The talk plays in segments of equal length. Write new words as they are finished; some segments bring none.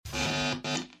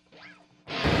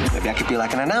Maybe I could be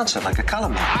like an announcer, like a color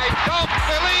man. I don't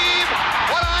believe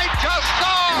what I just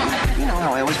saw! You know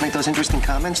how I always make those interesting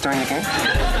comments during the game?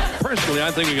 Personally, I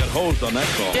think we got hosed on that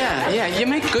call. Yeah, you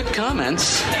make good comments.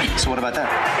 So what about that?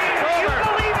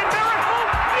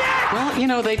 Well, you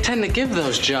know, they tend to give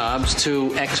those jobs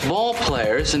to ex-ball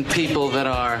players and people that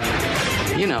are,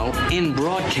 you know, in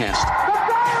broadcast.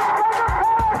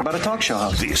 How about a talk show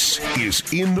host? This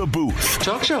is In the Booth.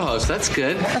 Talk show host, that's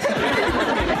good.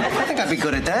 I think I'd be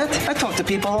good at that. I talk to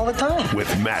people all the time. With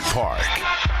Matt Park.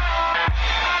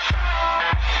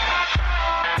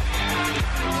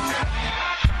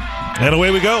 And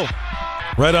away we go.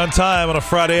 Right on time on a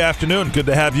Friday afternoon. Good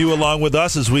to have you along with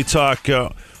us as we talk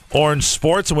Orange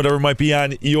sports and whatever might be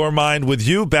on your mind with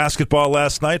you. Basketball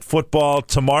last night, football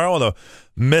tomorrow, the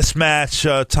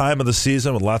mismatch time of the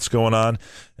season with lots going on.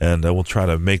 And we'll try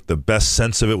to make the best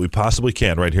sense of it we possibly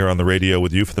can right here on the radio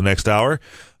with you for the next hour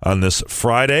on this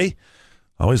Friday.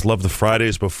 I always love the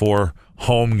Fridays before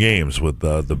home games with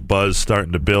the buzz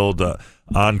starting to build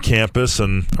on campus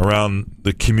and around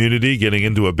the community, getting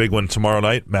into a big one tomorrow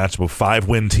night. Match of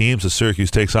 5-win teams as Syracuse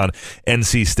takes on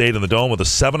NC State in the Dome with a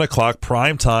 7 o'clock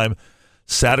primetime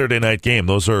Saturday night game.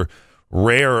 Those are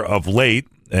rare of late,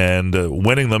 and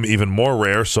winning them even more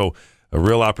rare. So a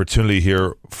real opportunity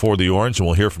here for the Orange, and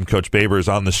we'll hear from Coach Babers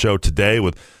on the show today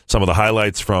with some of the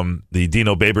highlights from the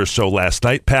Dino Babers show last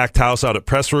night. Packed house out at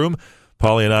Press Room.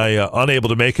 Paulie and I unable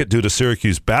to make it due to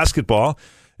Syracuse basketball,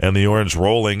 and the Orange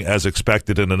rolling as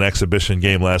expected in an exhibition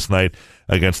game last night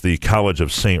against the College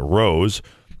of St. Rose,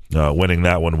 winning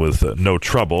that one with no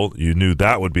trouble. You knew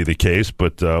that would be the case,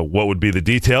 but what would be the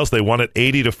details? They won it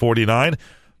 80-49.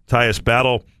 Tyus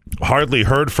Battle hardly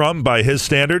heard from by his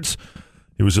standards.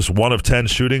 He was just 1 of 10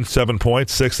 shooting, 7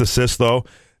 points, 6 assists, though,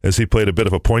 as he played a bit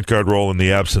of a point guard role in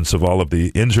the absence of all of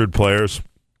the injured players.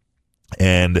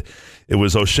 And it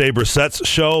was O'Shea Brissett's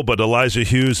show, but Elijah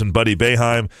Hughes and Buddy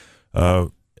Boeheim,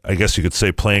 I guess you could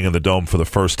say playing in the Dome for the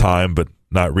first time, but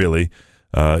not really.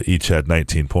 Each had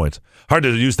 19 points. Hard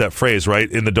to use that phrase, right,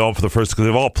 in the Dome for the first, because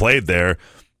they've all played there,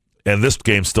 and this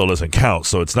game still doesn't count.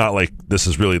 So it's not like this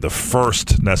is really the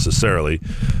first necessarily,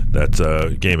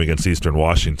 that game against Eastern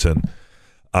Washington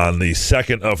on the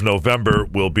 2nd of November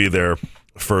will be their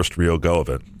first real go of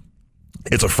it.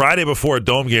 It's a Friday before a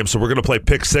Dome game, so we're going to play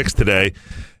Pick 6 today.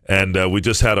 And we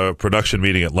just had a production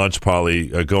meeting at lunch, Polly,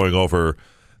 going over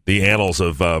the annals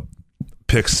of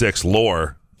Pick 6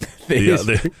 lore,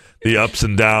 the ups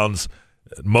and downs,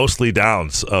 mostly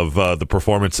downs of the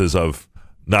performances of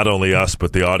not only us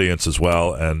but the audience as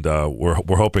well. And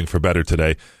we're hoping for better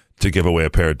today to give away a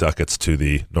pair of ducats to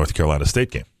the North Carolina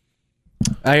State game.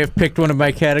 I have picked one of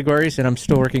my categories, and I'm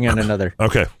still working on another.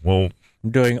 Okay, well, I'm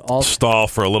doing all stall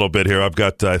for a little bit here. I've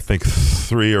got, I think,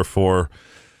 3 or 4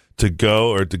 to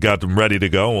go, or got them ready to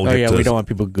go. We don't want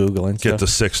people Googling. Get to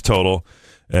 6 total,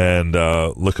 and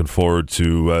looking forward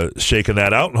to shaking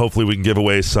that out, and hopefully we can give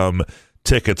away some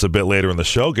tickets a bit later in the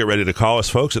show. Get ready to call us,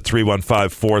 folks, at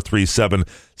 315-437-7644,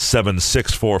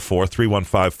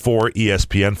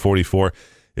 315-4ESPN44.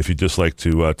 If you'd just like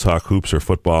to talk hoops or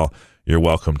football, you're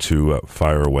welcome to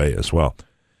fire away as well.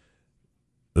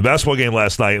 The basketball game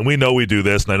last night, and we know we do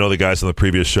this, and I know the guys on the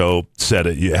previous show said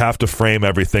it, you have to frame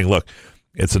everything. Look,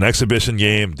 it's an exhibition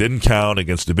game, didn't count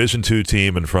against Division II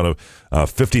team in front of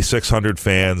 5,600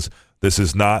 fans. This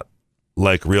is not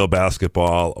like real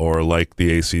basketball or like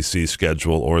the ACC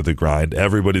schedule or the grind.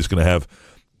 Everybody's going to have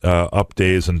up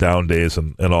days and down days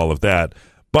and all of that.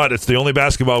 But it's the only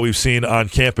basketball we've seen on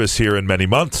campus here in many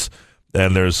months,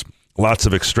 and there's lots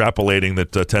of extrapolating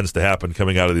that tends to happen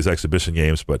coming out of these exhibition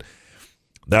games. But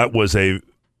that was a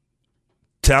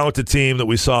talented team that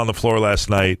we saw on the floor last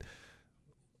night.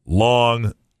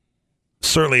 Long,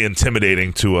 certainly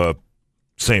intimidating to a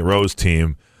St. Rose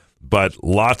team, but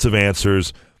lots of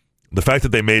answers. The fact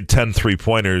that they made 10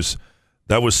 3-pointers,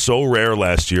 that was so rare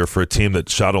last year for a team that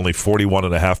shot only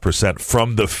 41.5%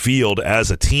 from the field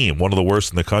as a team, one of the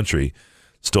worst in the country.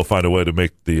 Still find a way to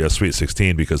make the Sweet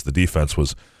 16 because the defense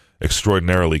was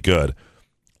extraordinarily good.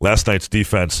 Last night's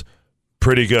defense,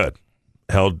 pretty good.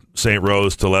 Held St.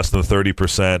 Rose to less than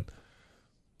 30%.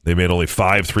 They made only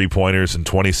 5 3-pointers in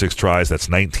 26 tries. That's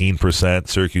 19%.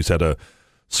 Syracuse had a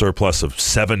surplus of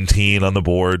 17 on the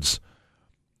boards.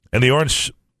 And the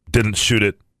Orange didn't shoot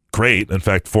it great. In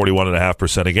fact,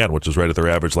 41.5% again, which was right at their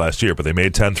average last year. But they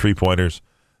made 10 3-pointers.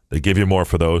 They give you more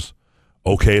for those.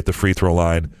 Okay at the free throw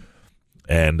line.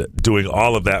 And doing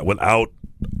all of that without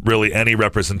really any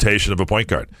representation of a point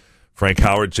guard. Frank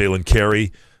Howard, Jalen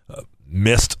Carey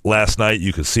missed last night.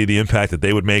 You could see the impact that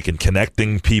they would make in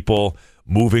connecting people,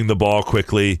 moving the ball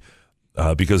quickly,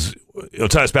 because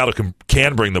Tyus Battle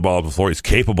can bring the ball up the floor. He's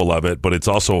capable of it, but it's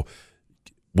also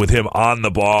with him on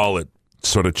the ball, it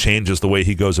sort of changes the way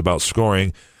he goes about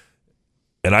scoring.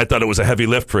 And I thought it was a heavy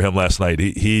lift for him last night.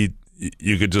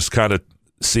 You could just kind of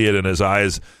see it in his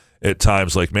eyes at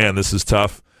times, like, man, this is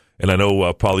tough. And I know,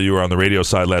 Paulie, you were on the radio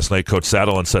side last night. Coach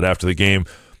Saddleton said after the game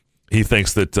he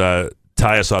thinks that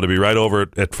Tyus ought to be right over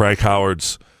at Frank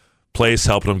Howard's place,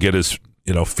 helping him get his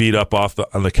feet up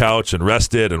on the couch and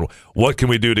rested. And what can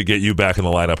we do to get you back in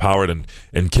the lineup? Howard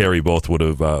and Carey both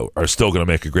are still going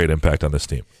to make a great impact on this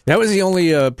team. That was the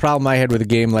only problem I had with the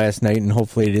game last night, and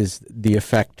hopefully it is the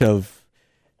effect of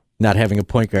not having a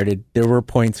point guard. There were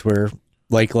points where,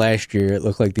 like last year, it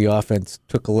looked like the offense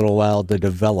took a little while to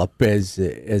develop as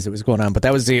it was going on. But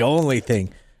that was the only thing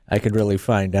I could really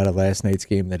find out of last night's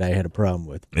game that I had a problem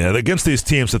with. Yeah, against these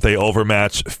teams that they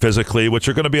overmatch physically, which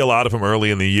are going to be a lot of them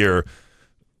early in the year,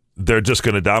 they're just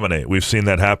going to dominate. We've seen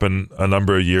that happen a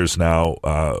number of years now.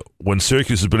 When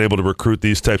Syracuse has been able to recruit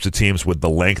these types of teams with the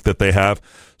length that they have,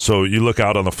 so you look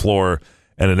out on the floor,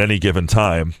 and at any given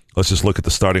time, let's just look at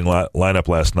the starting lineup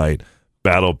last night.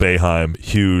 Battle, Boeheim,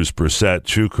 Hughes, Brissett,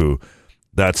 Chukwu.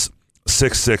 That's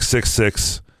 6'6",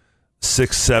 6'6",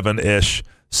 6'7"-ish,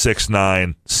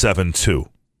 6'9", 7'2".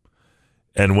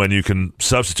 And when you can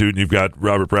substitute, you've got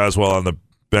Robert Braswell on the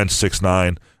bench,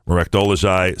 6'9", Marek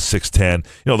Dolezaj, 6'10".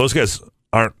 Those guys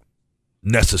aren't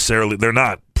necessarily, they're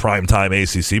not primetime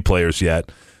ACC players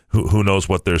yet. Who knows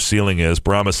what their ceiling is.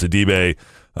 Brahma Sidibe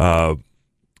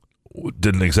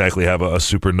didn't exactly have a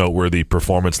super noteworthy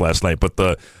performance last night, but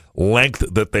the length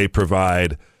that they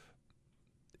provide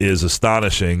is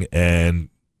astonishing. And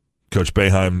Coach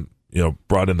Boeheim,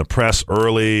 brought in the press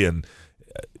early, and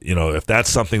if that's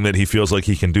something that he feels like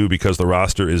he can do because the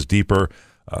roster is deeper,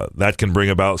 that can bring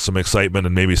about some excitement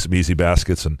and maybe some easy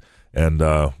baskets. And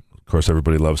of course,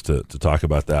 everybody loves to talk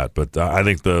about that. But I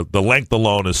think the length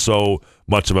alone is so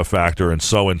much of a factor and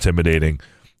so intimidating,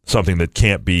 something that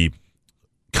can't be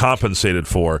compensated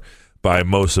for by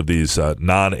most of these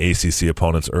non-ACC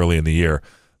opponents early in the year,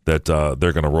 that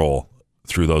they're going to roll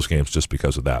through those games just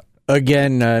because of that.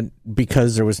 Again,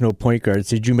 because there was no point guards,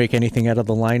 did you make anything out of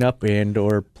the lineup and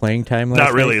or playing time last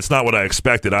Not really. night? It's not what I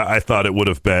expected. I thought it would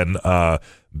have been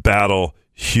Battle,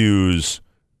 Hughes,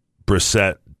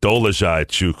 Brissett, Dolezaj,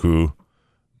 Chukwu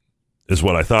is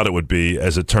what I thought it would be.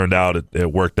 As it turned out,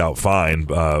 it worked out fine.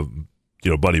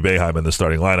 Buddy Boeheim in the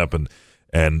starting lineup,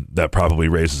 and that probably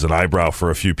raises an eyebrow for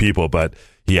a few people, but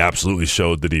he absolutely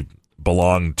showed that he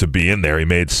belonged to be in there. He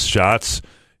made shots.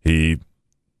 He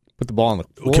put the ball on the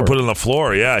floor. Can put it on the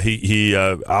floor, yeah. He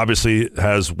obviously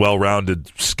has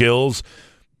well-rounded skills.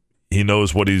 He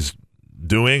knows what he's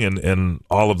doing and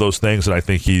all of those things, and I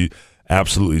think he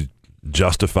absolutely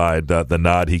justified the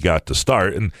nod he got to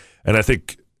start. And I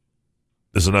think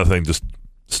there's another thing, just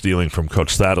stealing from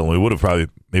Coach Saddle. We would have probably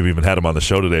maybe even had him on the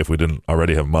show today if we didn't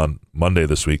already have him on Monday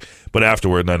this week. But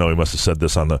afterward, and I know he must have said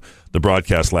this on the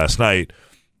broadcast last night,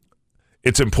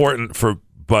 it's important for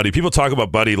Buddy. People talk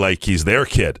about Buddy like he's their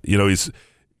kid. He's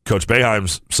Coach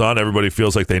Boeheim's son. Everybody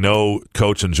feels like they know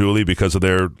Coach and Julie because of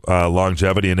their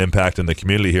longevity and impact in the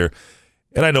community here.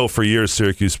 And I know for years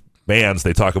Syracuse fans,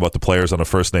 they talk about the players on a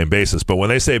first-name basis. But when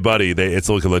they say Buddy, it's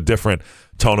like a different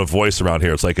tone of voice around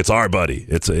here. It's like, it's our Buddy.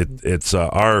 It's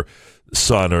our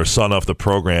son or son of the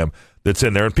program that's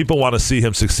in there. And people want to see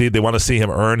him succeed. They want to see him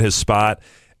earn his spot.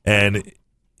 And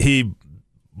he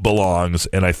belongs,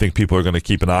 and I think people are going to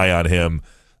keep an eye on him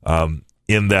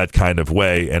in that kind of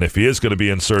way. And if he is going to be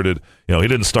inserted, he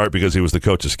didn't start because he was the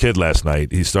coach's kid last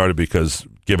night. He started because,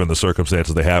 given the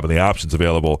circumstances they have and the options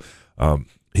available,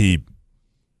 he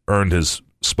earned his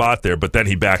spot there, but then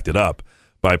he backed it up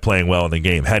by playing well in the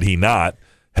game. Had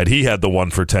he had the 1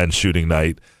 for 10 shooting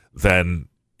night, then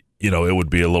it would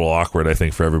be a little awkward, I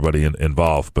think, for everybody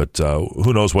involved. But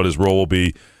who knows what his role will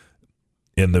be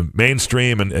in the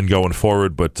mainstream and going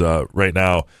forward. But right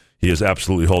now, he is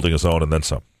absolutely holding his own and then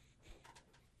some.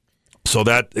 So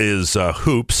that is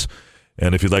hoops.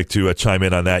 And if you'd like to chime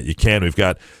in on that, you can. We've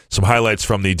got some highlights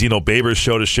from the Dino Babers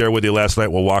show to share with you last night.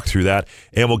 We'll walk through that.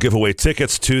 And we'll give away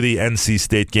tickets to the NC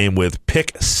State game with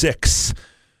Pick 6.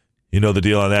 You know the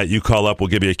deal on that. You call up, we'll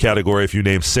give you a category. If you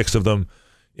name 6 of them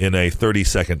in a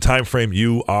 30-second time frame,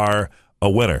 you are a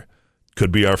winner.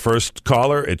 Could be our first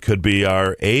caller. It could be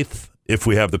our 8th if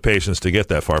we have the patience to get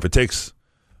that far. If it takes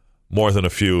more than a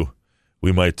few,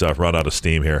 we might run out of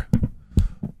steam here.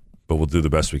 But we'll do the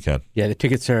best we can. Yeah, the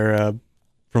tickets are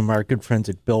from our good friends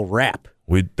at Bill Rapp.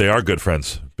 They are good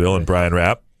friends. Bill and Brian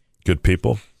Rapp, good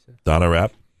people. Donna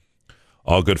Rapp,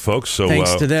 all good folks. So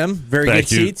thanks to them. Very good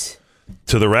seats.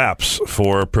 To the Rapps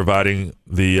for providing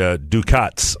the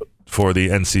Ducats for the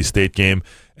NC State game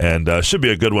and should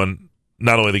be a good one.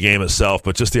 Not only the game itself,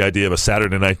 but just the idea of a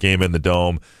Saturday night game in the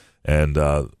Dome and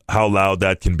how loud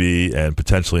that can be and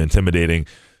potentially intimidating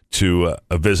to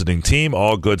a visiting team.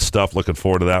 All good stuff. Looking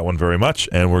forward to that one very much.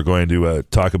 And we're going to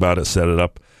talk about it, set it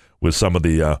up with some of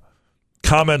the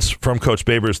comments from Coach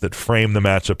Babers that frame the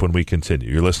matchup when we continue.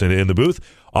 You're listening to In the Booth,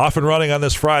 off and running on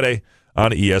this Friday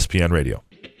on ESPN Radio.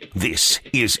 This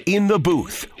is In the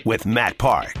Booth with Matt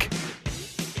Park.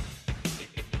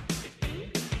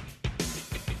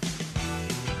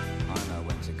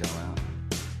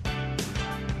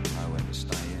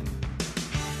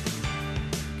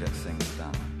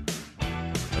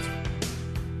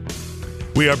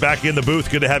 We are back in the booth.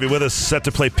 Good to have you with us. Set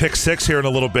to play Pick 6 here in a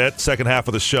little bit, second half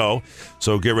of the show.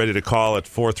 So get ready to call at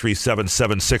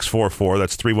 437-7644.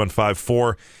 That's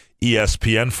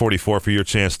 315-4ESPN-44 for your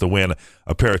chance to win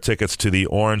a pair of tickets to the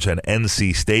Orange and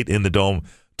NC State in the Dome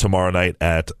tomorrow night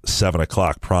at 7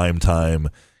 o'clock, primetime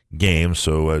game.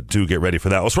 So do get ready for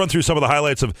that. Let's run through some of the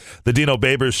highlights of the Dino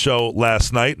Babers show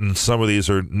last night, and some of these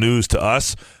are news to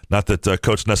us. Not that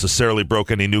Coach necessarily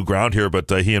broke any new ground here, but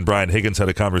he and Brian Higgins had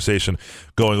a conversation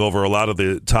going over a lot of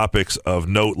the topics of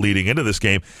note leading into this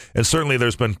game. And certainly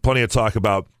there's been plenty of talk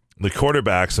about the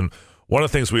quarterbacks. And one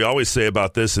of the things we always say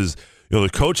about this is, the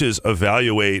coaches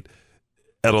evaluate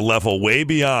at a level way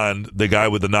beyond the guy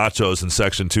with the nachos in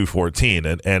Section 214.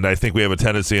 And I think we have a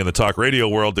tendency in the talk radio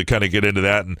world to kind of get into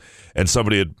that. And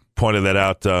somebody had pointed that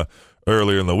out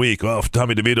earlier in the week. Well, if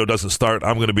Tommy DeVito doesn't start,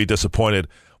 I'm going to be disappointed.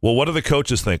 Well, what do the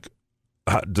coaches think?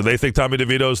 Do they think Tommy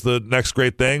DeVito's the next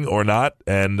great thing or not?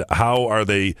 And how are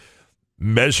they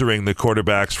measuring the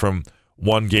quarterbacks from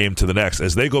one game to the next?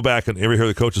 As they go back and ever hear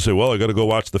the coaches say, well, I got to go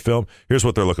watch the film, here's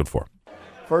what they're looking for.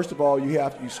 First of all, you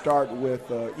start with,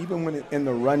 even when in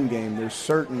the run game, there's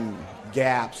certain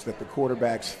gaps that the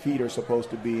quarterback's feet are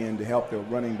supposed to be in to help the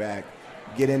running back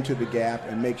get into the gap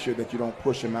and make sure that you don't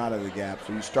push him out of the gap.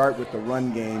 So you start with the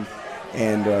run game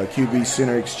and QB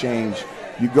center exchange.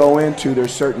 You go into,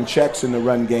 there's certain checks in the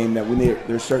run game that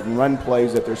there's certain run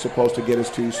plays that they're supposed to get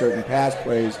us to, certain pass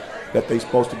plays that they're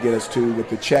supposed to get us to with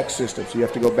the check system. So you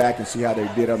have to go back and see how they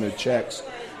did on their checks.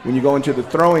 When you go into the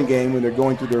throwing game, when they're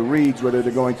going through their reads, whether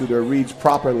they're going through their reads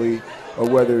properly or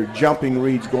whether jumping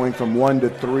reads going from 1 to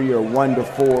 3 or 1 to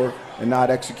 4 and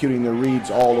not executing the reads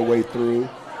all the way through.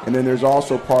 And then there's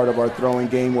also part of our throwing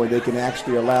game where they can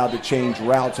actually allow to change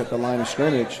routes at the line of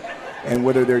scrimmage and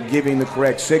whether they're giving the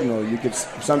correct signal.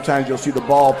 Sometimes you'll see the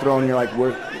ball thrown and you're like,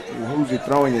 who's he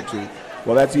throwing it to?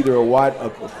 Well, that's either a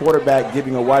quarterback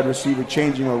giving a wide receiver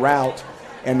changing a route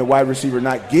and the wide receiver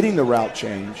not getting the route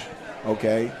change,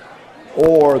 okay?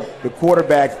 Or the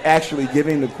quarterback actually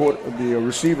giving the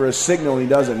receiver a signal and he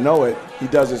doesn't know it. He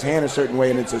does his hand a certain way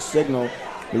and it's a signal.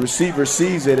 The receiver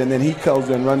sees it and then he comes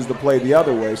and runs the play the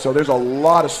other way. So there's a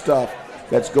lot of stuff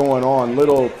that's going on,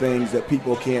 little things that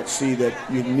people can't see that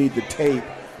you need the tape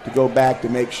to go back to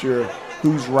make sure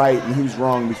who's right and who's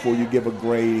wrong before you give a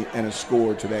grade and a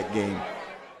score to that game.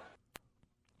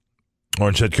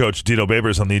 Orange head coach Dino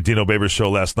Babers on the Dino Babers show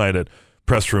last night at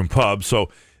Press Room Pub. So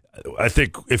I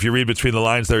think if you read between the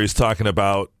lines there, he's talking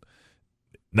about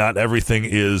not everything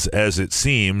is as it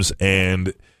seems,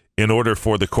 and in order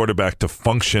for the quarterback to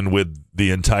function with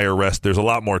the entire rest, there's a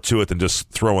lot more to it than just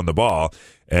throwing the ball,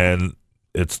 and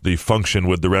it's the function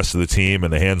with the rest of the team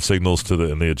and the hand signals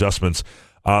and the adjustments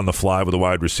on the fly with the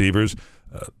wide receivers.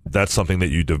 That's something that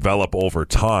you develop over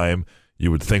time. You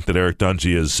would think that Eric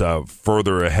Dungy is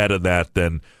further ahead of that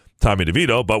than Tommy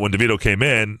DeVito, but when DeVito came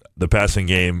in, the passing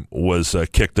game was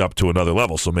kicked up to another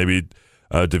level. So maybe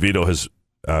DeVito has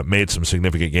made some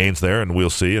significant gains there, and we'll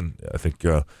see. And I think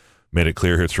made it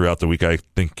clear here throughout the week, I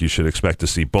think you should expect to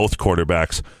see both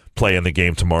quarterbacks play in the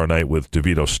game tomorrow night with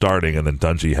DeVito starting and then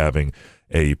Dungy having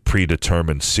a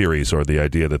predetermined series, or the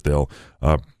idea that they'll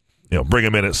bring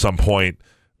him in at some point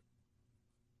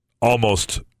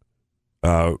almost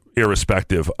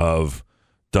irrespective of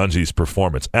Dungy's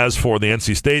performance. As for the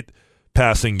NC State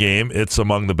passing game, it's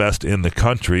among the best in the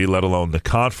country, let alone the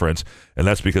conference, and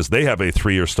that's because they have a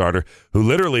 3-year starter who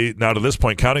literally, now to this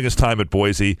point, counting his time at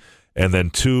Boise and then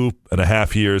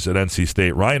 2.5 years at NC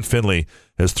State, Ryan Finley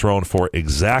has thrown for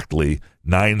exactly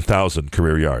 9,000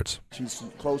 career yards. He's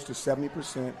close to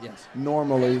 70%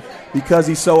 normally. Because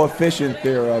he's so efficient,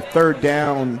 their third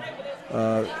down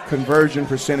conversion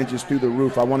percentage is through the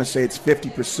roof. I want to say it's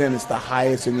 50%. It's the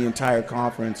highest in the entire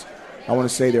conference. I want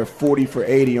to say they're 40 for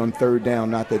 80 on third down.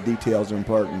 Not that details are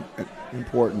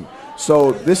important.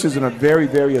 So this is a very,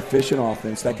 very efficient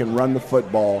offense that can run the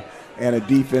football and a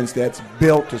defense that's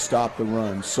built to stop the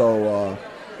run. So,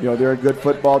 they're a good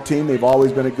football team. They've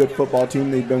always been a good football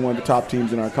team. They've been one of the top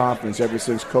teams in our conference ever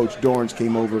since Coach Dorrance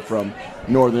came over from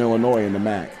Northern Illinois in the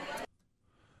MAC.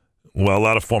 Well, a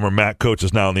lot of former MAC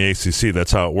coaches now in the ACC,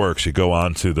 that's how it works. You go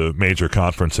on to the major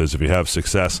conferences if you have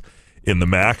success in the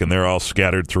MAC, and they're all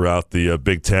scattered throughout the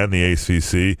Big Ten, the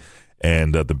ACC,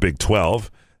 and the Big 12.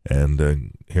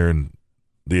 And here in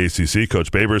the ACC,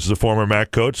 Coach Babers is a former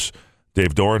MAC coach.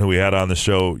 Dave Doran, who we had on the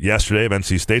show yesterday of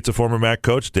NC State's a former MAC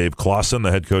coach. Dave Clawson,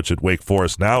 the head coach at Wake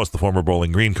Forest now, is the former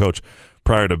Bowling Green coach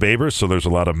prior to Babers, so there's a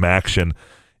lot of MACtion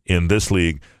in this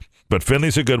league. But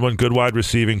Finley's a good one, good wide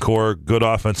receiving core, good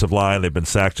offensive line. They've been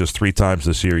sacked just 3 times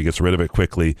this year. He gets rid of it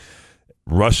quickly.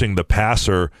 Rushing the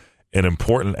passer, an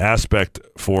important aspect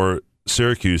for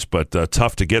Syracuse, but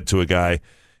tough to get to a guy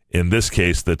in this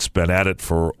case that's been at it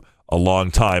for a long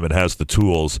time and has the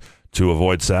tools to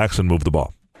avoid sacks and move the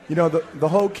ball. The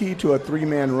whole key to a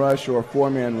 3-man rush or a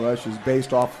 4-man rush is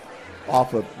based off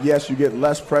of, yes, you get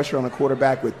less pressure on a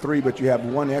quarterback with 3, but you have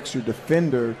 1 extra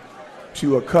defender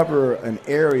to cover an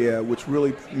area, which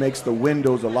really makes the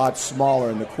windows a lot smaller,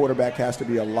 and the quarterback has to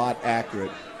be a lot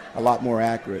more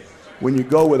accurate. When you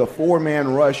go with a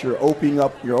 4-man rush, you're opening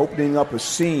up a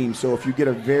seam, so if you get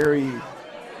a very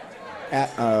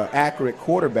accurate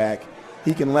quarterback,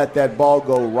 he can let that ball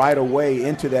go right away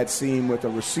into that seam with a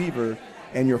receiver,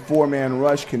 and your 4-man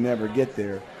rush can never get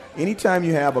there. Anytime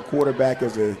you have a quarterback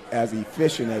as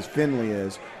efficient as Finley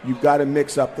is, you've got to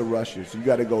mix up the rushes. You've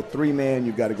got to go 3-man,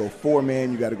 you've got to go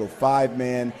 4-man, you've got to go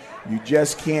 5-man. You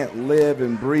just can't live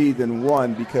and breathe in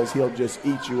one because he'll just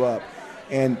eat you up.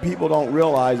 And people don't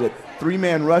realize that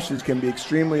 3-man rushes can be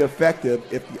extremely effective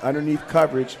if the underneath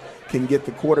coverage can get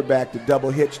the quarterback to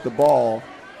double hitch the ball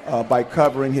by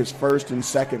covering his first and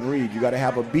second read. You got to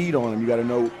have a beat on him. You got to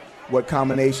know what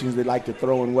combinations they like to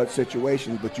throw in what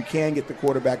situations, but you can get the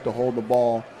quarterback to hold the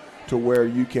ball to where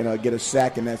you can get a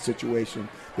sack in that situation.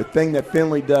 The thing that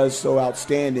Finley does so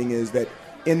outstanding is that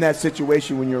in that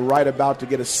situation when you're right about to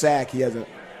get a sack, he has an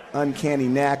uncanny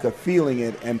knack of feeling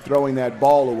it and throwing that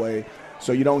ball away,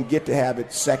 so you don't get to have it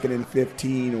 2nd and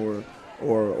 15 or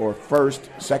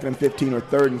 2nd and 15 or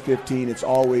 3rd and 15. It's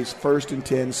always 1st and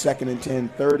 10, 2nd and 10,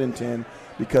 3rd and 10,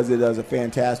 because it does a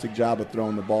fantastic job of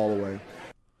throwing the ball away.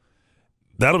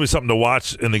 That'll be something to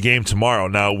watch in the game tomorrow.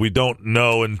 Now, we don't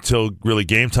know until really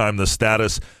game time the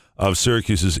status of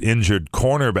Syracuse's injured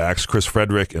cornerbacks. Chris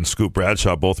Frederick and Scoop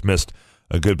Bradshaw both missed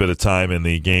a good bit of time in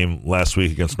the game last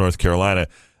week against North Carolina.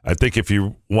 I think if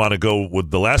you want to go with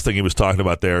the last thing he was talking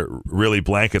about there, really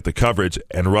blanket the coverage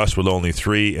and rush with only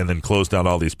 3 and then close down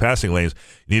all these passing lanes,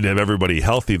 you need to have everybody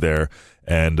healthy there.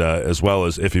 And as well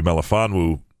as Ife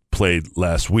Melifonwu played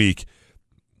last week,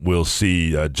 we'll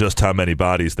see just how many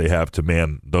bodies they have to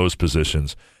man those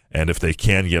positions, and if they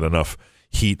can get enough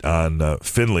heat on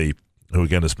Finley, who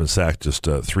again has been sacked just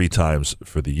 3 times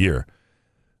for the year.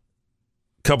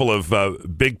 Couple of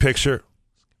big picture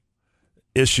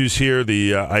issues here.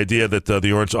 The idea that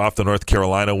the Orange off the North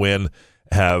Carolina win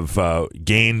have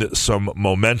gained some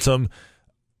momentum.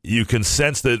 You can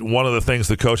sense that one of the things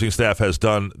the coaching staff has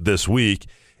done this week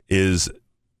is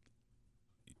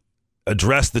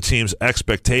address the team's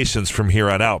expectations from here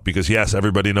on out, because yes,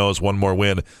 everybody knows one more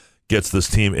win gets this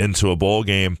team into a bowl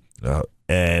game,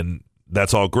 and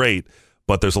that's all great,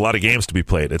 but there's a lot of games to be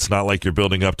played. It's not like you're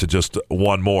building up to just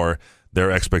one more.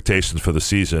 Their expectations for the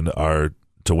season are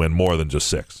to win more than just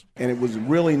 6. And it was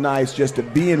really nice just to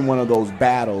be in one of those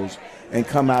battles and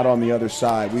come out on the other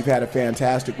side. We've had a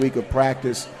fantastic week of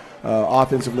practice,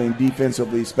 offensively and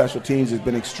defensively. Special teams has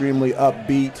been extremely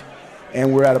upbeat,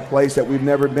 and we're at a place that we've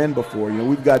never been before.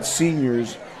 We've got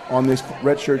seniors on this,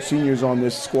 redshirt seniors on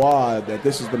this squad, that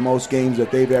this is the most games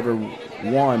that they've ever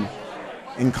won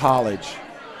in college.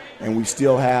 And we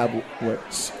still have,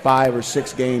 5 or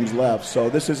 6 games left. So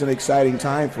this is an exciting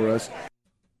time for us.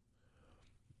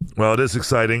 Well, it is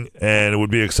exciting, and it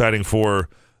would be exciting for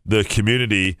the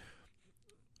community.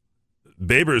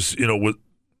 Babers,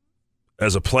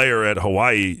 as a player at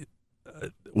Hawaii,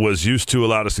 was used to a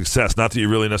lot of success. Not that you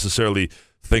really necessarily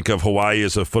think of Hawaii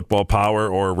as a football power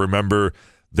or remember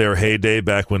their heyday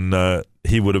back when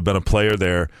he would have been a player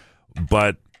there.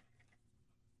 But,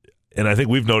 and I think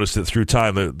we've noticed it through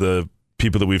time, the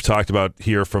people that we've talked about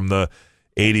here from the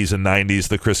 80s and 90s,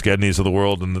 the Chris Gedneys of the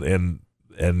world, and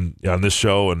on this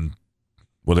show, and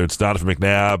whether it's Donovan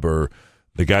McNabb or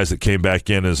the guys that came back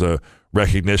in as a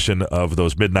recognition of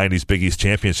those mid-90s Big East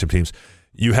championship teams,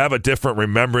 you have a different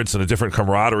remembrance and a different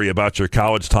camaraderie about your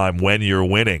college time when you're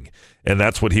winning. And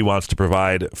that's what he wants to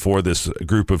provide for this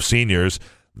group of seniors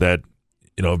that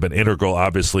have been integral,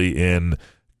 obviously, in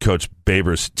Coach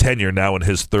Babers' tenure, now in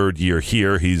his 3rd year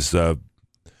here. He's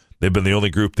They've been the only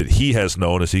group that he has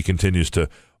known as he continues to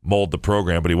mold the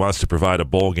program, but he wants to provide a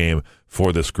bowl game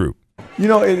for this group. You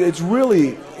know, it's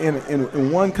really,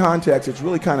 in one context, it's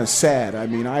really kind of sad. I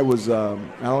mean, I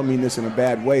don't mean this in a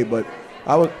bad way, but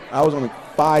I was on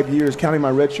 5 years, counting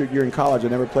my redshirt year in college, I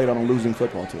never played on a losing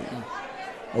football team.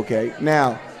 Okay,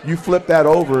 now you flip that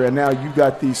over, and now you've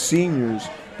got these seniors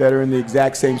that are in the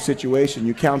exact same situation.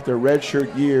 You count their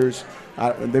redshirt years,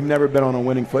 they've never been on a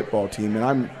winning football team,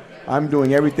 and I'm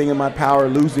doing everything in my power,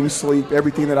 losing sleep,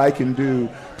 everything that I can do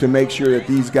to make sure that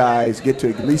these guys get to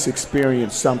at least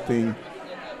experience something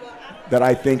that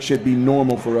I think should be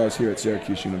normal for us here at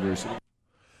Syracuse University.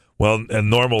 Well, and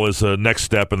normal is the next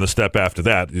step, and the step after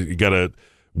that. You got to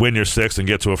win your sixth and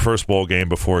get to a first bowl game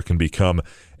before it can become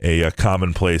a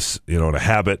commonplace, and a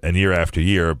habit and year after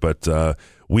year. But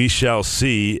we shall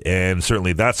see, and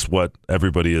certainly that's what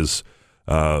everybody is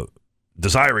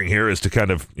desiring here, is to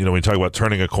kind of, when you talk about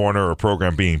turning a corner or a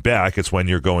program being back, it's when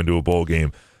you're going to a bowl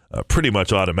game pretty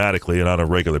much automatically and on a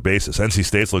regular basis. NC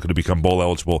State's looking to become bowl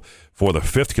eligible for the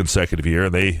 5th consecutive year,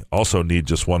 and they also need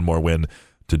just one more win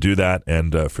to do that.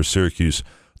 And for Syracuse,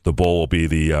 the bowl will be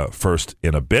the first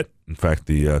in a bit. In fact,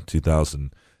 the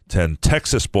 2010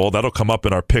 Texas Bowl, that'll come up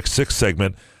in our Pick 6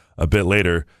 segment a bit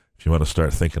later if you want to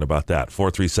start thinking about that.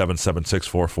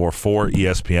 437-76444,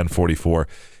 ESPN 44,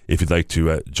 if you'd like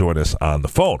to join us on the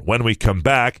phone. When we come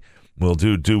back, we'll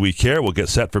do We Care? We'll get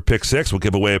set for Pick 6. We'll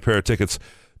give away a pair of tickets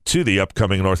to the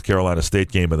upcoming North Carolina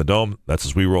State game in the Dome. That's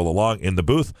as we roll along in the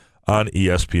booth on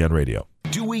ESPN Radio.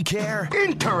 Do we care?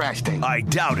 Interesting. I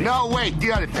doubt it. No, wait,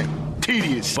 the other thing.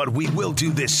 Tedious. But we will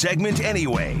do this segment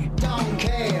anyway. Don't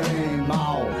care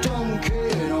anymore. Don't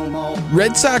care no more.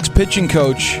 Red Sox pitching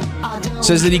coach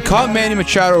says that he caught Manny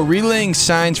Machado relaying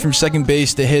signs from second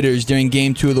base to hitters during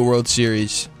Game 2 of the World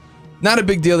Series. Not a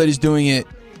big deal that he's doing it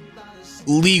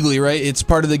legally, right? It's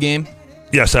part of the game?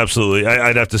 Yes, absolutely.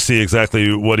 I'd have to see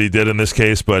exactly what he did in this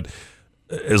case, but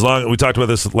as long we talked about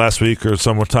this last week or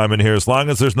some more time in here, as long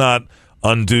as there's not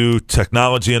undue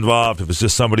technology involved, if it's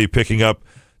just somebody picking up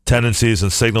tendencies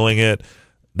and signaling it,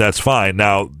 that's fine.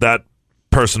 Now, that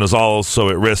person is also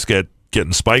at risk at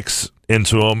getting spikes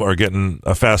into him or getting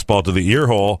a fastball to the ear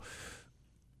hole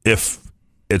if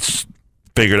it's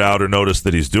figured out or noticed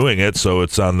that he's doing it. So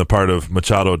it's on the part of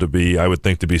Machado to be, I would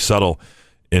think, to be subtle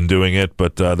in doing it.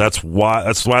 But that's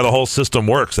why the whole system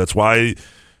works. That's why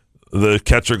the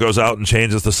catcher goes out and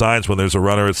changes the signs when there's a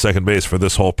runner at second base for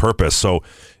this whole purpose. So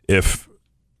if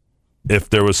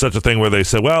there was such a thing where they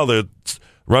said, well, the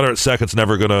runner at second's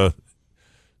never going to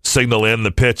signal in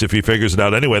the pitch if he figures it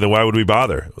out anyway, then why would we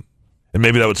bother? And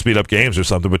maybe that would speed up games or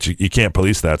something, but you can't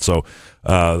police that. So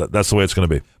that's the way it's going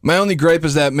to be. My only gripe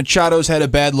is that Machado's had a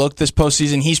bad look this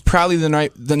postseason. He's probably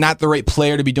not the right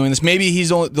player to be doing this. Maybe he's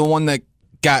the one that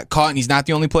got caught, and he's not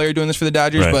the only player doing this for the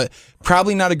Dodgers, right. But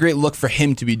probably not a great look for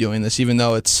him to be doing this, even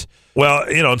though it's... Well,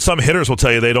 and some hitters will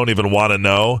tell you they don't even want to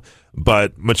know,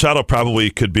 but Machado probably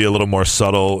could be a little more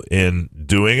subtle in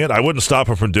doing it. I wouldn't stop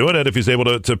him from doing it if he's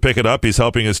able to pick it up. He's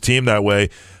helping his team that way.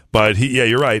 But,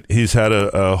 you're right. He's had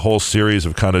a whole series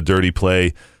of kind of dirty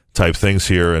play type things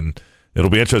here, and it'll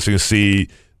be interesting to see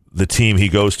the team he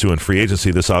goes to in free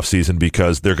agency this offseason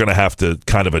because they're going to have to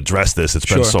kind of address this. It's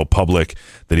been so public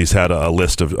that he's had a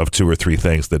list of 2 or 3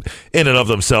 things that in and of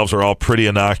themselves are all pretty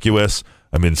innocuous.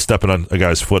 I mean, stepping on a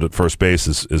guy's foot at first base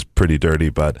is pretty dirty,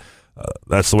 but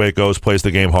that's the way it goes. Plays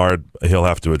the game hard. He'll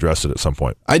have to address it at some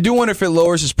point. I do wonder if it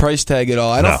lowers his price tag at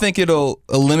all. I don't think it'll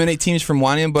eliminate teams from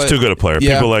wanting him, but... It's too good a player.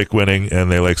 Yeah. People like winning,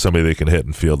 and they like somebody they can hit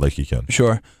and field like he can.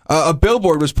 Sure. A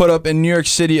billboard was put up in New York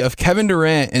City of Kevin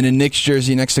Durant in a Knicks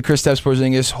jersey next to Kristaps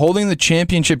Porzingis holding the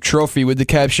championship trophy with the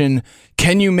caption,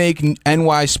 "Can you make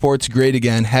NY sports great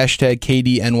again?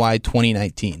 #KDNY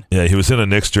 2019. Yeah, he was in a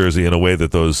Knicks jersey in a way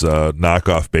that those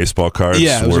knockoff baseball cards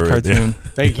it was a cartoon.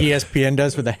 Like ESPN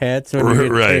does with the hats. When right,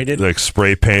 traded. Like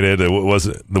spray painted. It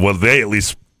wasn't, well, they at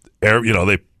least, they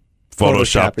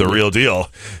photoshopped the real deal.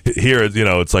 Here,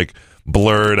 it's like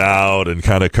blurred out and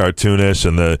kind of cartoonish,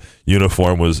 and the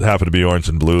uniform happened to be orange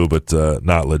and blue, but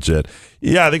not legit.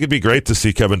 Yeah, I think it'd be great to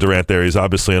see Kevin Durant there. He's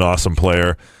obviously an awesome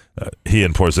player. He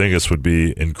and Porzingis would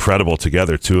be incredible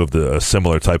together. 2 of the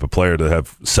similar type of player to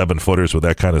have 7-footers with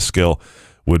that kind of skill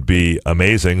would be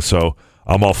amazing. So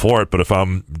I'm all for it. But if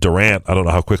I'm Durant, I don't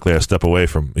know how quickly I step away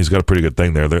from. He's got a pretty good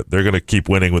thing there. They're going to keep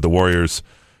winning with the Warriors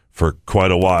for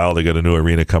quite a while. They got a new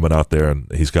arena coming out there,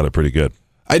 and he's got it pretty good.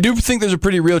 I do think there's a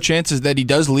pretty real chance that he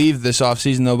does leave this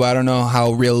offseason, though, but I don't know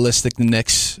how realistic the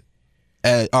Knicks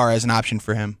are as an option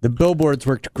for him. The billboards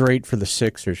worked great for the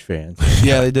Sixers fans.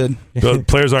 Yeah, they did. The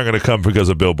players aren't going to come because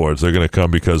of billboards. They're going to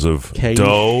come because of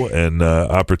dough and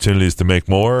opportunities to make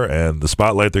more and the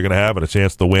spotlight they're going to have and a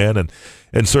chance to win.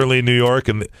 And certainly New York.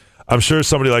 And I'm sure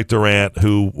somebody like Durant,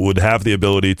 who would have the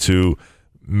ability to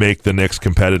make the Knicks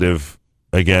competitive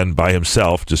again by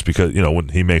himself, just because, when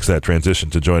he makes that transition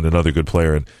to join another good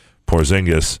player in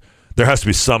Porzingis, there has to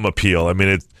be some appeal. I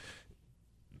mean,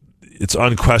 it's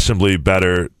unquestionably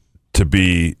better to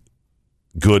be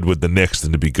good with the Knicks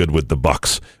than to be good with the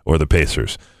Bucks or the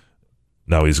Pacers.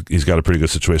 Now he's got a pretty good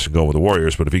situation going with the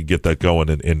Warriors, but if he could get that going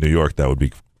in New York, that would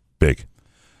be big.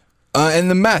 And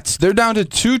the Mets, they're down to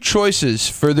 2 choices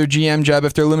for their GM job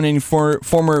after eliminating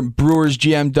former Brewers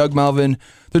GM Doug Melvin.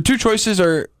 Their 2 choices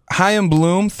are Chaim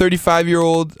Bloom,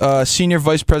 35-year-old senior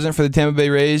vice president for the Tampa Bay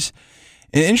Rays,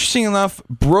 and interesting enough,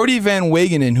 Brody Van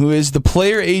Wagenen, who is the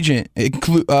player agent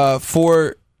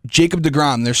for Jacob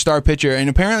deGrom, their star pitcher, and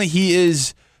apparently he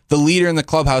is the leader in the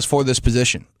clubhouse for this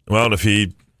position. Well, and if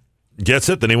he gets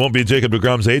it, then he won't be Jacob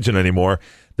deGrom's agent anymore.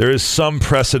 There is some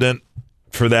precedent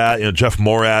for that. Jeff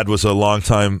Morad was a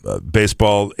longtime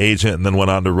baseball agent and then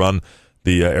went on to run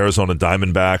the Arizona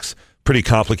Diamondbacks. Pretty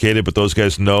complicated, but those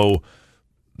guys know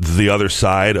the other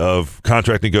side of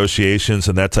contract negotiations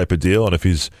and that type of deal, and if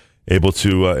he's able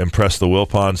to impress the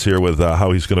Wilpons here with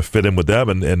how he's going to fit in with them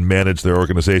and manage their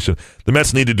organization. The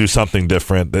Mets need to do something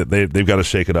different. They've got to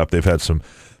shake it up. They've had some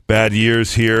bad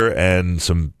years here and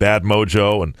some bad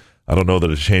mojo, and I don't know that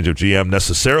a change of GM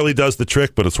necessarily does the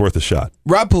trick, but it's worth a shot.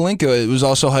 Rob Pelinka was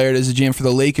also hired as a GM for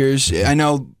the Lakers. I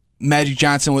know Magic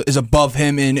Johnson is above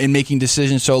him in making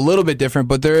decisions, so a little bit different,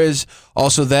 but there is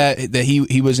also that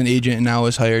he was an agent and now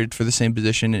is hired for the same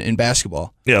position in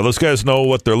basketball. Yeah, those guys know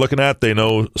what they're looking at. They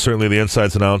know certainly the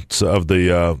insides and outs of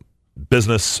the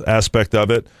business aspect of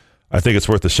it. I think it's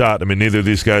worth a shot. I mean, neither of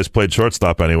these guys played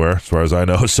shortstop anywhere, as far as I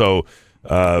know, so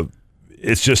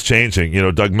it's just changing.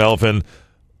 Doug Melvin,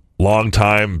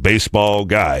 long-time baseball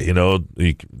guy,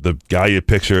 the guy you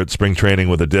picture at spring training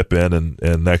with a dip in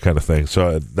and that kind of thing.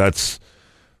 So that's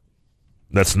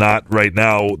not right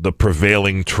now the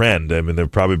prevailing trend. I mean, there'll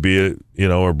probably be a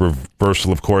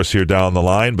reversal, of course, here down the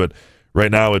line, but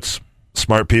right now it's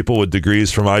smart people with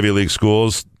degrees from Ivy League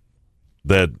schools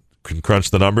that can crunch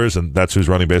the numbers, and that's who's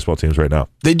running baseball teams right now.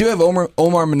 They do have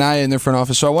Omar Minaya in their front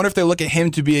office, so I wonder if they look at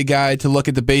him to be a guy to look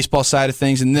at the baseball side of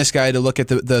things and this guy to look at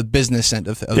the business end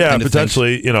of things. Yeah,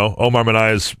 potentially. Omar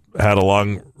Minaya's had a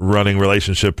long-running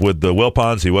relationship with the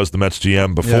Wilpons. He was the Mets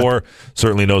GM before. Yeah.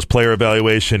 Certainly knows player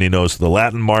evaluation. He knows the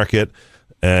Latin market,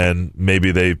 and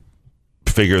maybe they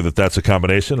figure that that's a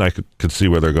combination. I could see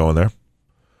where they're going there.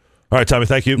 All right, Tommy,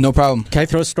 thank you. No problem. Can I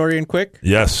throw a story in quick?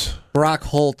 Yes. Brock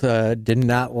Holt did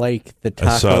not like the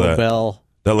Taco Bell.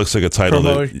 That looks like a title,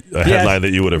 a headline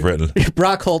that you would have written.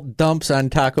 Brock Holt dumps on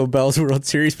Taco Bell's World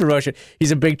Series promotion.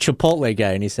 He's a big Chipotle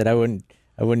guy, and he said, I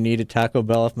wouldn't eat a Taco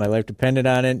Bell if my life depended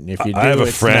on it. And if you do,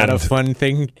 it's not a fun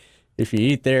thing if you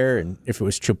eat there. And if it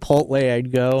was Chipotle,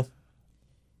 I'd go.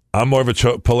 I'm more of a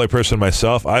Chipotle person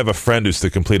myself. I have a friend who's the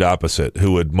complete opposite,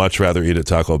 who would much rather eat at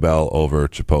Taco Bell over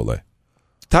Chipotle.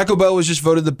 Taco Bell was just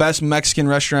voted the best Mexican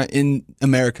restaurant in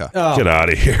America. Oh. Get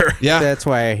out of here. Yeah. That's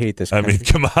why I hate this country. I mean,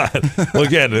 come on. Well,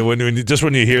 again, when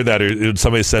you hear that or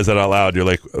somebody says that out loud, you're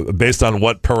like, based on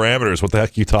what parameters? What the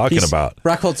heck are you talking about?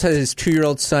 Brock Holt says his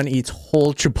 2-year-old son eats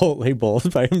whole Chipotle bowls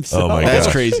by himself. Oh, my God.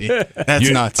 That's crazy. That's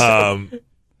nuts.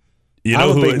 You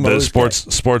know who the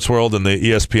sports world and the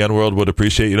ESPN world would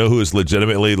appreciate? You know who is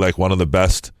legitimately like one of the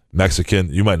best Mexican,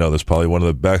 you might know this, probably one of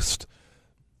the best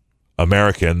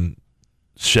American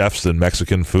chefs in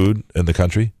Mexican food in the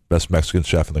country? Best Mexican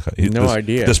chef in the country. No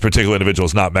idea. This particular individual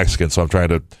is not Mexican, so I'm trying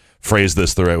to phrase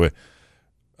this the right way.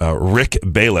 Rick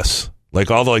Bayless.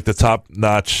 Like all the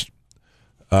top-notch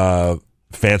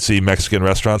fancy Mexican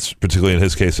restaurants, particularly in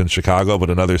his case in Chicago,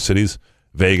 but in other cities,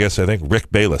 Vegas, I think.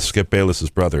 Rick Bayless, Skip Bayless's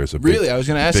brother, is a really? I was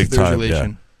going to ask if there's a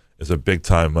relation. Yeah, is a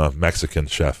big-time Mexican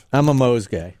chef. I'm a Moe's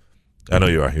guy. I know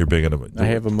you are. You're big into it. I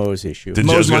have a Moe's issue.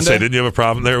 I was going to say, didn't you have a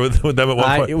problem there with them at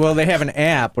one point? Well, they have an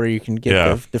app where you can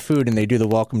get the food, and they do the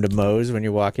welcome to Moe's when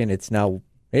you walk in. It's now,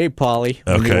 hey, Paulie,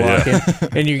 when you walk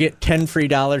in. And you get $10 free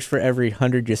for every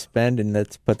 100 you spend, and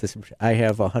let's put this, I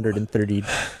have $130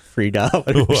 free.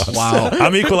 Wow.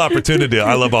 I'm equal opportunity.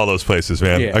 I love all those places,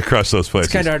 man. Yeah. I crush those places.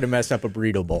 It's kind of hard to mess up a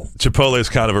burrito bowl. Chipotle is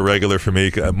kind of a regular for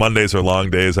me. Mondays are long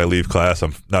days. I leave class.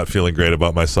 I'm not feeling great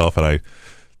about myself, and I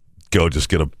go just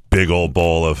get a big old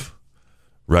bowl of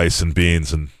rice and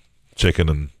beans and chicken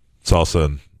and salsa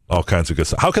and all kinds of good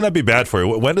stuff. How can that be bad for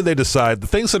you? When do they decide the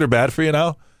things that are bad for you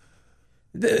now?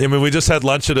 I mean, we just had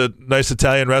lunch at a nice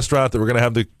Italian restaurant that we're going to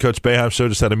have the Coach Boeheim show.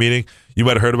 Just had a meeting. You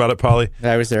might have heard about it, Paulie.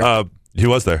 I was there. He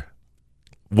was there.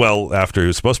 Well, after he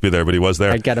was supposed to be there, but he was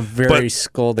there. I got a very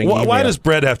scolding email. Why does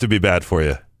bread have to be bad for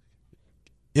you?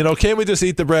 Can't we just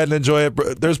eat the bread and enjoy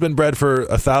it? There's been bread for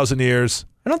 1,000 years.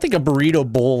 I don't think a burrito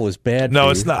bowl is bad. No,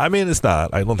 it's not. I mean, it's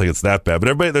not. I don't think it's that bad. But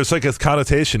everybody, there's like a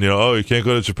connotation. You can't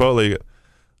go to Chipotle.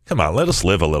 Come on, let us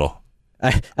live a little.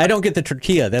 I don't get the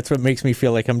tortilla. That's what makes me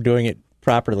feel like I'm doing it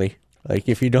properly. Like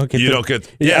if you don't get, I don't get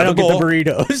the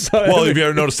burritos. Well, have you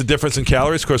ever noticed the difference in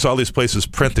calories? Of course, all these places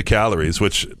print the calories,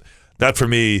 which that for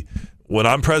me, when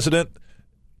I'm president,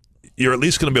 you're at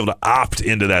least going to be able to opt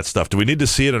into that stuff. Do we need to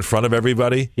see it in front of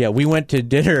everybody? Yeah, we went to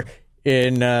dinner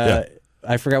in,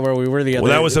 I forgot where we were the other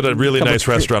day. Well, that was at a really nice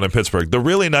restaurant in Pittsburgh. The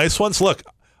really nice ones, look,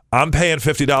 I'm paying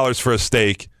 $50 for a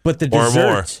steak but the or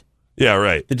desserts, more. Yeah,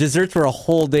 right. The desserts were a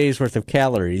whole day's worth of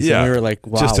calories. Yeah, and we were like,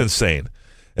 wow. Just insane.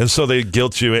 And so they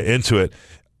guilt you into it.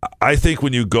 I think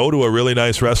when you go to a really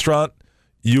nice restaurant,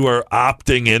 you are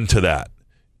opting into that.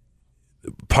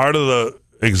 Part of the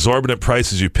exorbitant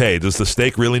prices you pay. Does the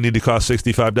steak really need to cost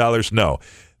 $65? No.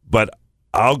 But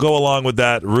I'll go along with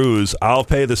that ruse. I'll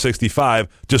pay the $65.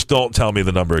 Just don't tell me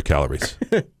the number of calories.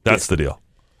 That's the deal.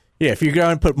 Yeah, if you're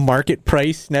going to put market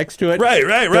price next to it. Right.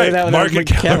 Market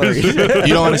calories. You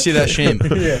don't want to see that shame.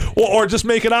 Yeah. Well, or just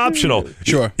make it optional.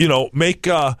 Sure. Make,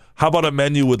 how about a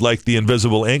menu with like the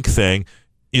invisible ink thing,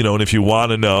 and if you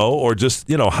want to know, or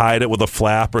just, hide it with a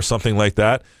flap or something like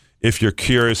that. If you're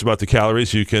curious about the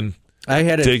calories, you can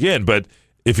dig in. But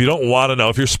if you don't want to know,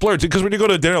 if you're splurging, because when you go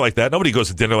to a dinner like that, nobody goes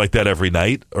to dinner like that every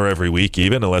night or every week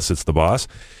even, unless it's the boss.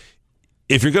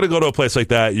 If you're going to go to a place like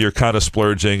that, you're kind of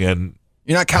splurging and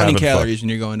you're not counting calories when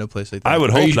you're going to a place like that. I would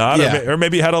hope not. Yeah. Or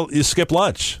maybe you skip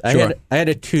lunch. I had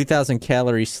a 2,000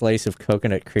 calorie slice of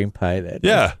coconut cream pie that day.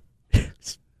 Yeah.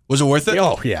 Was it worth it?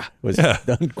 Oh, yeah. It was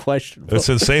unquestionable. It's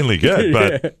insanely good,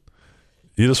 but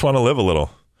you just want to live a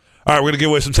little. All right, we're going to give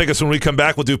away some tickets when we come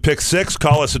back. We'll do Pick 6.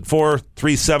 Call us at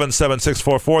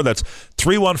 437-7644. That's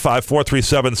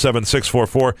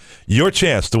 315-437-7644. Your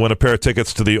chance to win a pair of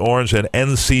tickets to the Orange and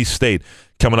NC State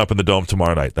coming up in the Dome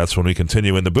tomorrow night. That's when we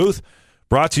continue in the booth.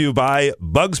 Brought to you by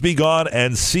Bugs Be Gone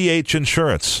and CH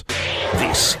Insurance.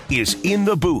 This is In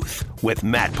the Booth with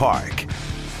Matt Park.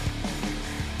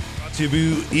 Brought to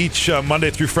you each Monday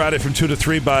through Friday from 2 to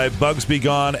 3 by Bugs Be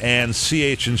Gone and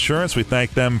CH Insurance. We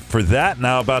thank them for that.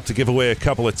 Now about to give away a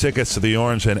couple of tickets to the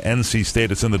Orange and NC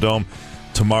State. It's in the Dome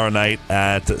tomorrow night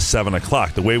at 7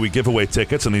 o'clock. The way we give away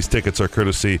tickets, and these tickets are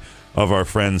courtesy of our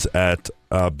friends at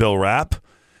Bill Rapp,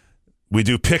 we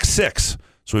do Pick 6.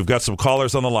 So we've got some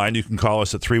callers on the line. You can call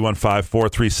us at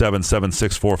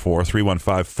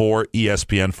 315-437-7644,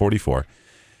 315-4ESPN44.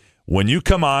 When you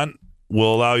come on,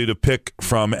 we'll allow you to pick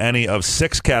from any of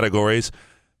 6 categories.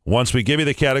 Once we give you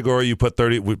the category, you put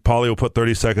 30. Paulie will put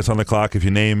 30 seconds on the clock. If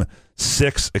you name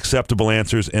 6 acceptable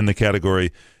answers in the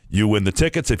category, you win the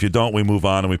tickets. If you don't, we move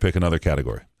on and we pick another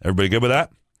category. Everybody good with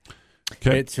that?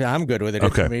 Okay. I'm good with it.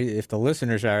 Okay. If the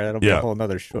listeners are, that'll be a whole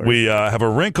other story. We have a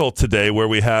wrinkle today where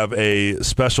we have a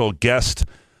special guest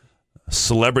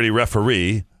celebrity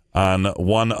referee on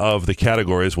one of the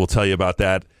categories. We'll tell you about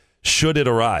that should it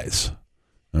arise.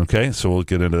 Okay, so we'll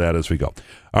get into that as we go.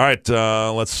 All right,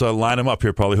 let's line them up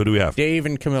here, Paulie. Who do we have? Dave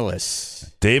and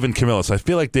Camillus. Dave and Camillus. I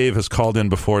feel like Dave has called in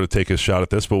before to take a shot at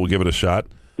this, but we'll give it a shot.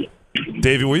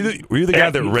 Dave, were you the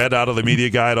guy that read out of the media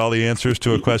guide all the answers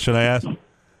to a question I asked?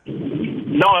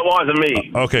 No, it wasn't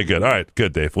me. Okay, good. All right,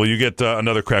 good, Dave. Well, you get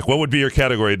another crack. What would be your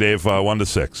category, Dave, 1 to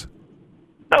 6?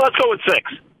 No, let's go with 6.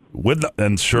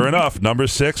 And sure enough, number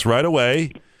 6 right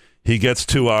away, he gets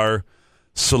to our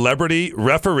celebrity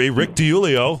referee, Rick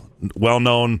DiUlio,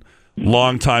 well-known,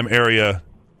 longtime area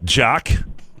jock.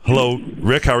 Hello,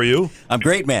 Rick. How are you? I'm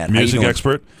great, man. Music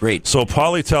expert. Great. So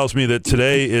Paulie tells me that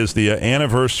today is the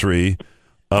anniversary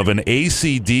of an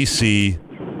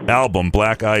AC/DC album,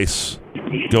 Black Ice,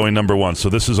 going number 1. So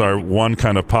this is our one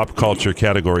kind of pop culture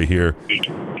category here.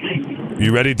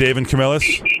 You ready, Dave and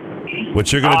Camillus?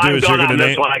 What you're going to do is you're going to name.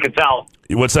 This one, I can tell.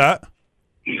 What's that?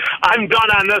 I'm done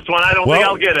on this one. I don't think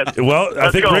I'll get it. Well, I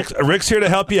think Rick's here to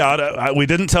help you out. We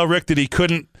didn't tell Rick that he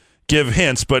couldn't give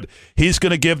hints, but he's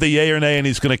going to give the yay or nay, and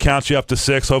he's going to count you up to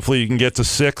 6. Hopefully you can get to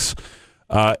 6.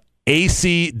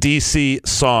 AC/DC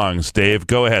songs, Dave.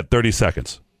 Go ahead. 30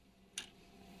 seconds.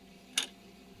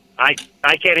 I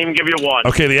can't even give you one.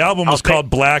 Okay, the album was called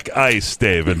Black Ice,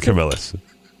 Dave and Camillus.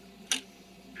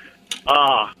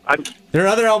 Their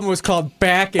other album was called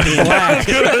Back in Black.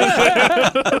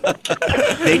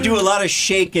 They do a lot of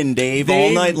shaking, Dave,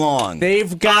 all night long.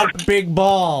 They've got big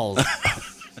balls.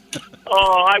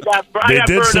 Oh, I got They got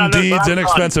did burned some on this, deeds but I'm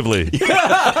inexpensively.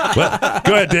 Well,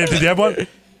 go ahead, Dave. Did you have one? done.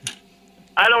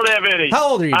 I don't have any. How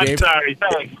old are you, I'm Dave? sorry.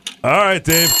 Thanks. All right,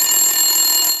 Dave.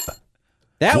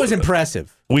 That was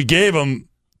impressive. We gave him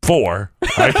 4.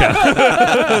 I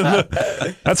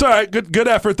can. That's all right. Good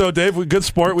effort, though, Dave. Good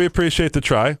sport. We appreciate the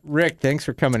try. Rick, thanks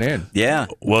for coming in. Yeah.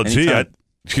 Well, Anytime.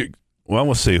 well,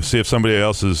 we'll see. See if somebody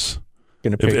else is.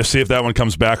 Gonna pick. See if that one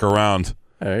comes back around.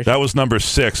 All right. That was number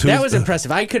 6. That was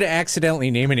impressive. I could have accidentally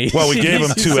named an AC/DC. Well, we gave him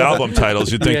 2 album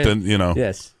titles. You'd think that,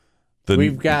 Yes. the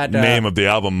We've got, name of the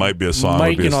album might be a song.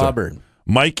 Mike would be in a song. Auburn.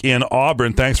 Mike in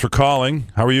Auburn. Thanks for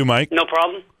calling. How are you, Mike? No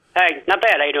problem. Hey, not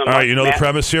bad. How you doing? All right, you know Matt? the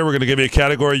premise here. We're going to give you a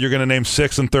category. You're going to name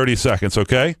 6 in 30 seconds,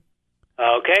 okay?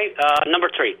 Okay, number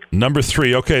 3. Number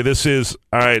 3. Okay, this is,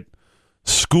 all right,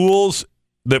 schools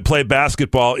that play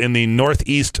basketball in the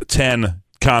Northeast 10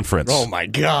 Conference. Oh, my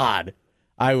God.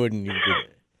 I wouldn't even do it.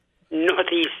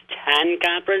 Northeast 10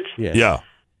 Conference? Yes. Yeah.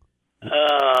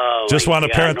 Oh, Just my want to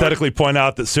God. parenthetically point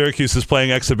out that Syracuse is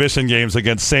playing exhibition games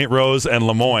against St. Rose and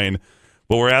Lemoyne,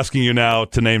 but we're asking you now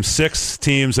to name 6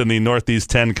 teams in the Northeast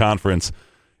 10 Conference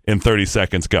in 30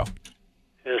 seconds. Go.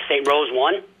 St. Rose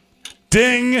 1?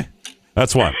 Ding!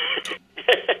 That's 1.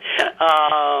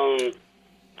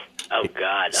 Oh,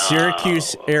 God.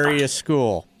 Syracuse area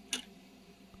school.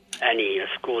 Any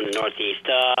school in the Northeast.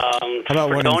 How about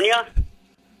one in- Fredonia?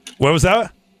 What was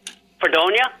that?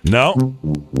 Fredonia? No.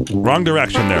 Wrong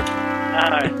direction there.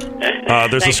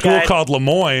 There's a Thanks, school guys. called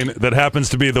Lemoyne that happens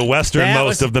to be the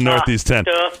westernmost of the Northeast 10.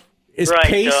 Is right,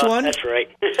 Pace one? That's right.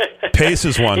 Pace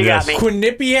is one, You yes. got me.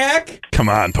 Quinnipiac? Come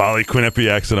on, Polly.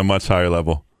 Quinnipiac's at a much higher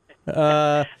level.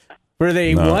 Were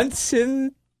they No. once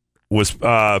in? Was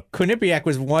Quinnipiac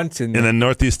was once in. in the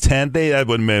Northeast 10? That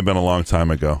may have been a long time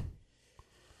ago.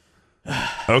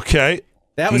 Okay.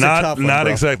 That was a tough one, Not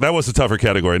bro. exact. That was a tougher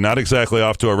category. Not exactly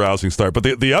off to a rousing start. But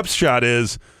the upshot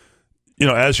is,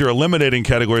 as you're eliminating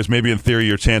categories, maybe in theory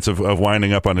your chance of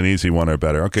winding up on an easy one or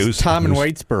better. Okay, who's Tom in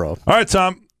who's- Whitesboro. All right,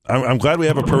 Tom. I'm glad we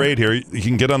have a parade here. You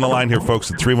can get on the line here,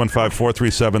 folks, at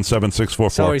 315-437-7644.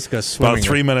 It's always go About swimming.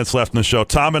 3 minutes left in the show.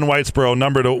 Tom in Whitesboro,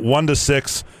 numbered 1 to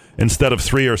 6 instead of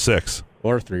 3 or 6.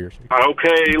 Or 3 or 6.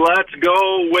 Okay, let's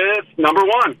go with number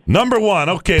 1. Number 1.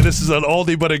 Okay, this is an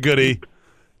oldie but a goodie.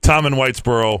 Tom in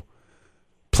Whitesboro.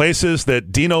 Places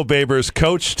that Dino Babers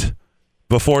coached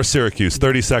before Syracuse.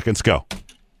 30 seconds, go.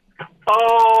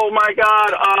 Oh, my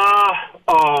God.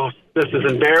 This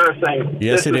is embarrassing.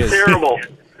 Yes, this it is. terrible.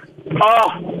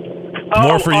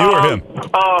 More for you or him?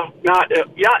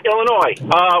 Illinois.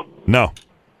 No.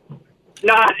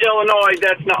 Not Illinois.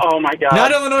 That's not. Oh my God.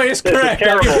 Not Illinois is This correct. Is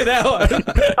I'll give you terrible. that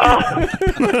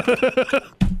one.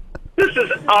 This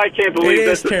is. I can't believe It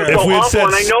this is is terrible. so If we had awful, said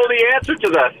and I know the answer to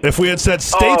this. If we had said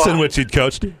states in which he'd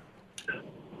coached.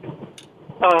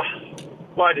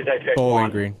 Why did I pick Bowling one?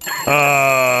 Green.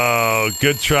 Oh,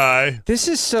 good try. This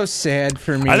is so sad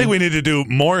for me. I think we need to do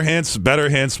more hints, better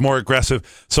hints, more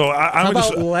aggressive. So I'm How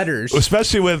just, about letters?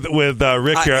 especially with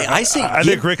Rick here. I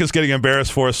think Rick is getting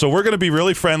embarrassed for us. So we're going to be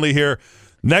really friendly here.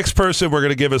 Next person, we're going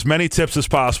to give as many tips as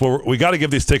possible. We got to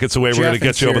give these tickets away. We're Jeff going to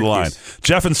get you over the line.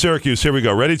 Jeff in Syracuse. Here we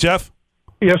go. Ready, Jeff?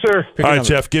 Yes, sir. Pick All a right, number.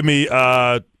 Jeff. Give me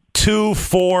 2,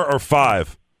 4, or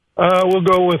 5. We'll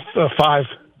go with 5.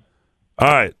 All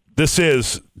right. This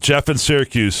is Jeff in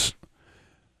Syracuse.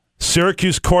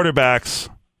 Syracuse quarterbacks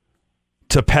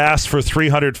to pass for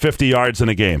 350 yards in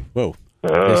a game. Whoa.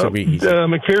 This will be easy.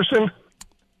 McPherson,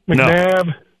 No.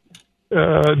 McNabb,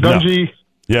 Dungy.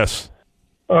 Yes.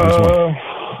 Oh,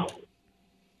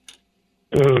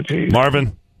 geez.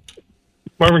 Marvin.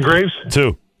 Marvin Graves.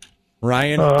 2.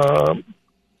 Ryan.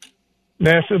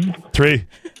 Nassib. 3.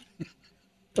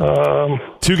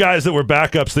 2 guys that were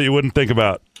backups that you wouldn't think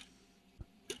about.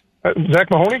 Zach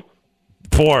Mahoney.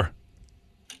 4.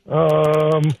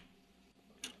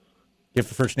 Give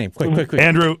the first name. Quick.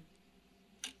 Andrew.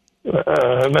 No,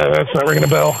 that's not ringing a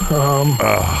bell.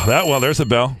 There's a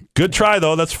bell. Good try,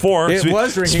 though. That's 4. It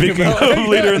was ringing a Speaking bell. of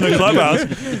leader in the clubhouse,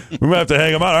 we might have to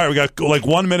hang him out. All right, we got like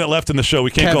 1 minute left in the show. We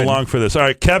can't Kevin. go long for this. All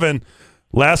right, Kevin.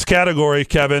 Last category,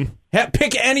 Kevin.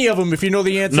 Pick any of them if you know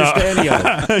the answers No. to any of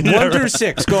them. Yeah, 1 through right.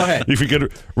 6. Go ahead. If you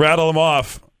could rattle them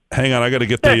off. Hang on, I got to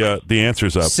get the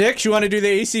answers up. 6. You want to do the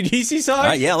AC/DC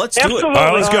song? Yeah, let's do it. All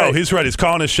right, let's go. All right. He's ready. He's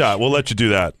calling his shot. We'll let you do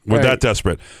that. We're All that right.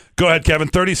 desperate. Go ahead, Kevin.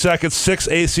 30 seconds. 6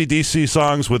 AC/DC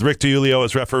songs with Rick DiUlio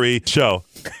as referee. Show.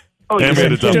 And we had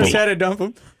to dump Just him. had to dump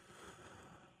them.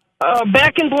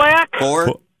 Back in Black.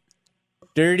 4.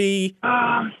 Dirty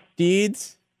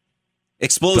deeds.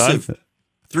 Explosive. Done.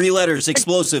 3 letters.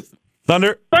 Explosive.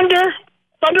 Thunder. Thunder.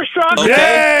 Thunderstruck.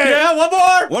 Okay. Yeah, one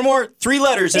more. One more. 3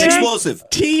 letters. It's explosive.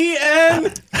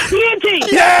 TN.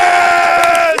 TNT.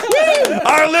 Yes!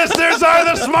 Our listeners are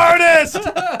the smartest.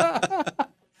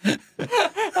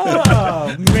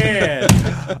 Oh, man.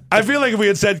 I feel like if we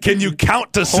had said, can you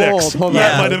count to 6? Hold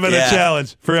that on. might have been a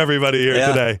challenge for everybody here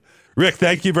today. Rick,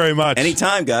 thank you very much.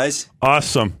 Anytime, guys.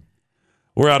 Awesome.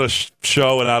 We're out of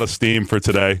show and out of steam for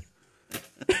today.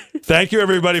 Thank you,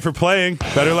 everybody, for playing.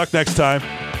 Better luck next time.